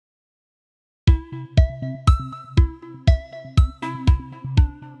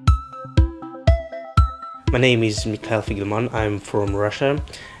My name is Mikhail Feigelman. I'm from Russia,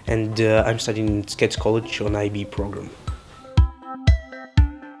 and I'm studying at Sketch College on IB program.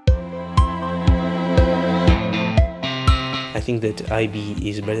 I think that IB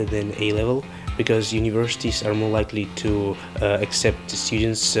is better than A-level because universities are more likely to accept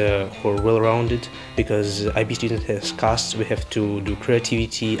students who are well-rounded, because IB student has casts. We have to do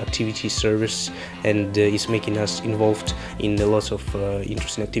creativity, activity, service, and it's making us involved in a lot of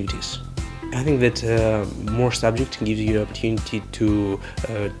interesting activities. I think that more subject gives you opportunity to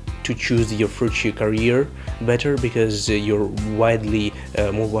choose your future career better, because you're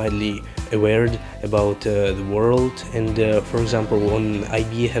more widely aware about the world. And for example, on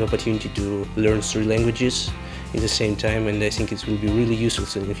IB you have opportunity to learn 3 languages in the same time, and I think it will be really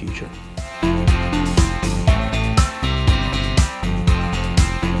useful in the future.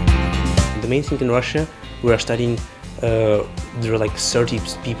 The main thing in Russia, we are studying. There are like 30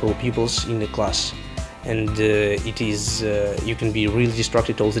 pupils in the class, and you can be really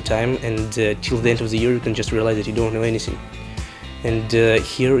distracted all the time, and till the end of the year you can just realize that you don't know anything. And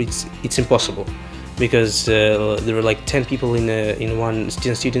here it's impossible, because there are like 10 people in 10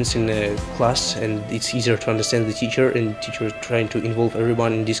 students in a class, and it's easier to understand the teacher, and teacher is trying to involve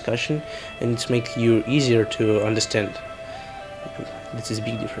everyone in discussion, and it makes you easier to understand. This is a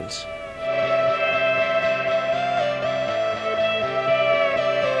big difference.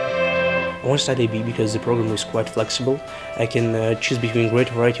 I want to study IB because the program is quite flexible. I can choose between a great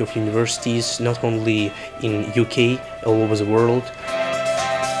variety of universities, not only in UK, all over the world.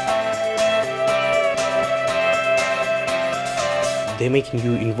 They're making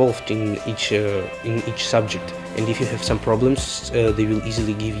you involved in each subject, and if you have some problems, they will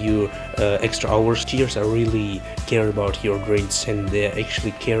easily give you extra hours. Teachers are really care about your grades, and they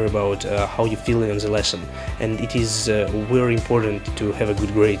actually care about how you're feeling on the lesson, and it is very important to have a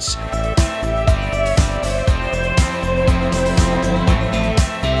good grades.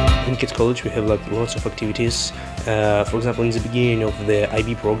 In Kids College we have like lots of activities. For example, in the beginning of the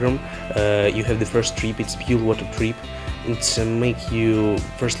IB program, you have the first trip. It's pure water trip. It's make you,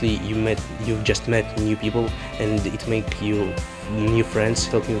 firstly you've just met new people, and it make you new friends,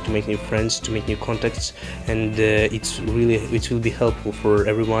 helping you to make new friends, to make new contacts, and it will be helpful for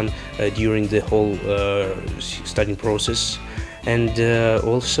everyone during the whole studying process. And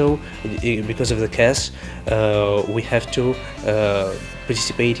also, because of the CAS, we have to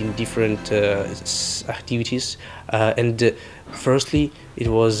participate in different activities, and firstly it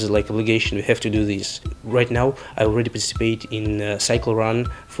was like obligation, we have to do this. Right now I already participate in a cycle run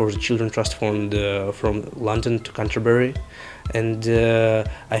for the Children Trust Fund from London to Canterbury, and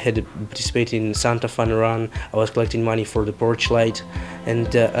I had participated in Santa Fun run. I was collecting money for the porch light,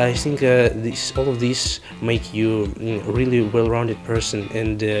 and I think all of this make you a really well-rounded person,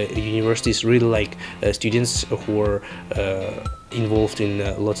 and universities really like students who are involved in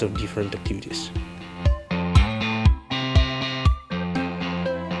lots of different activities.